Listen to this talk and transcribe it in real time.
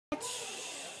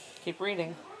Keep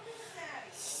reading.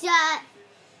 Shut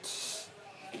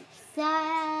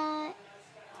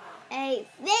a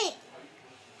thing.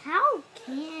 How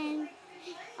can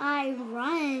I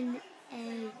run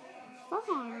a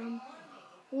farm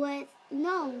with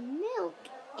no milk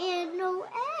and no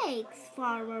eggs?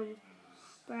 Farmer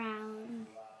Brown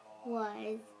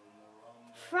was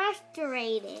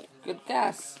frustrated. Good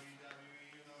guess.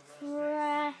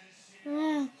 No.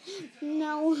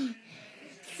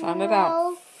 Sound it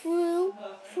out. Fru.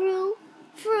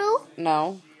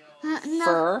 No.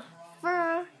 No.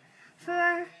 Fur.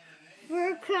 Fur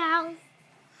cows.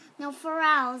 No, fur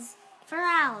owls.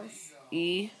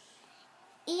 E.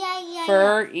 Yeah.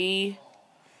 Fur. E.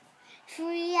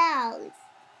 Free owls.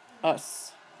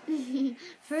 Us.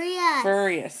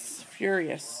 Furious.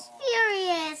 Furious.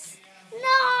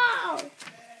 No!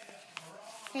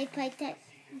 They played that.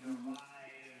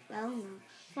 Well, no.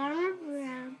 Farmer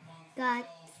Brown got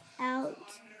out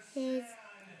his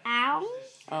own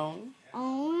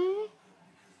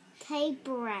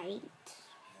typewriter.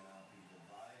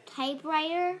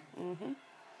 Mm-hmm.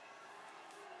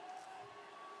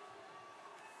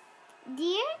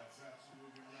 Dear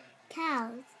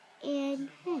cows and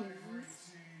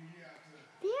hens,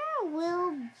 there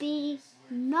will be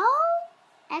no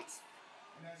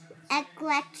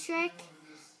electric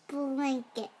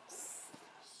blankets.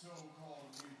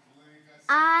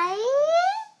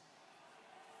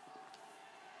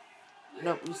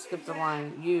 Nope, you skipped a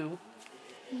line. You.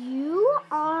 You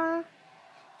are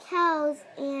cows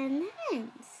and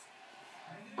hens.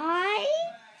 I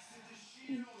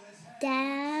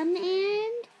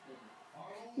demand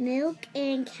milk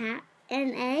and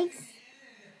eggs.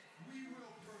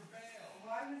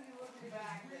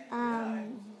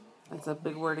 That's a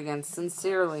big word again.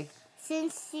 Sincerely.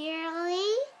 Sincerely,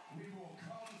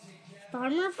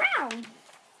 Farmer Brown.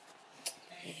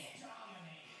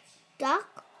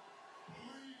 Duck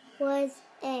was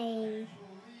a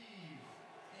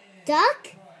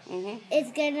duck. Mm-hmm.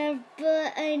 It's gonna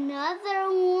put another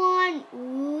one.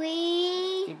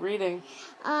 Keep reading.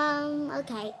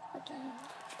 Okay.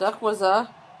 Duck was a...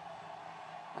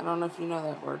 I don't know if you know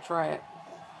that word. Try it.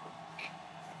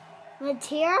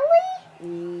 Materially?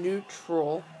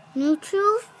 Neutral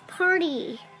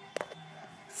party.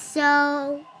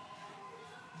 So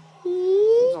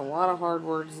there's a lot of hard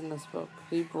words in this book.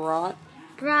 He brought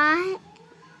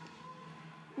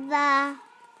the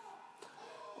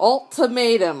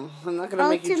ultimatum. I'm not going to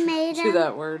make you do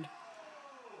that word.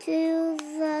 To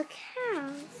the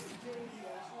cows.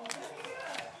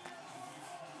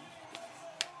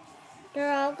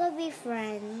 They're all going to be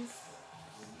friends.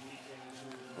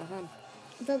 Go ahead.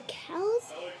 The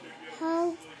cows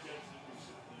held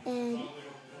an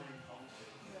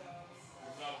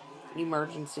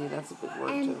emergency. That's a big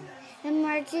word, too.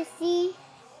 Emergency.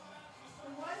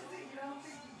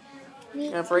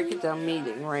 Gotta break it down.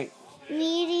 Meeting, right?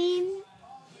 Meeting.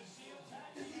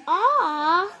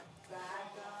 All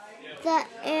the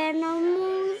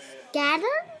animals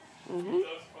gathered. Mm-hmm.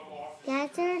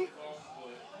 Gathered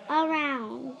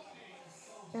around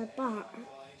the barn.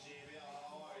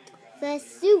 The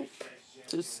soup.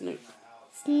 To Snoop.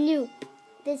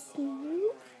 The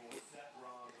Snoop.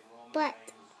 But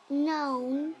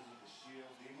none.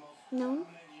 None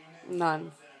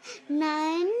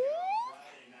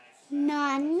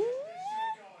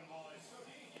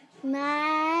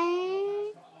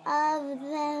of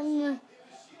them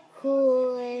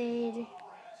could.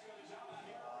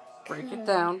 Break it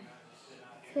down.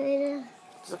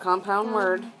 It's a compound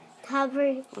word.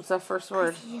 Covered. What's that first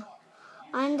word?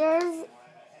 Understand.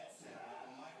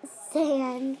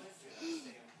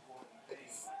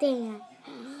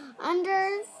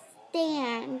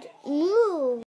 Move.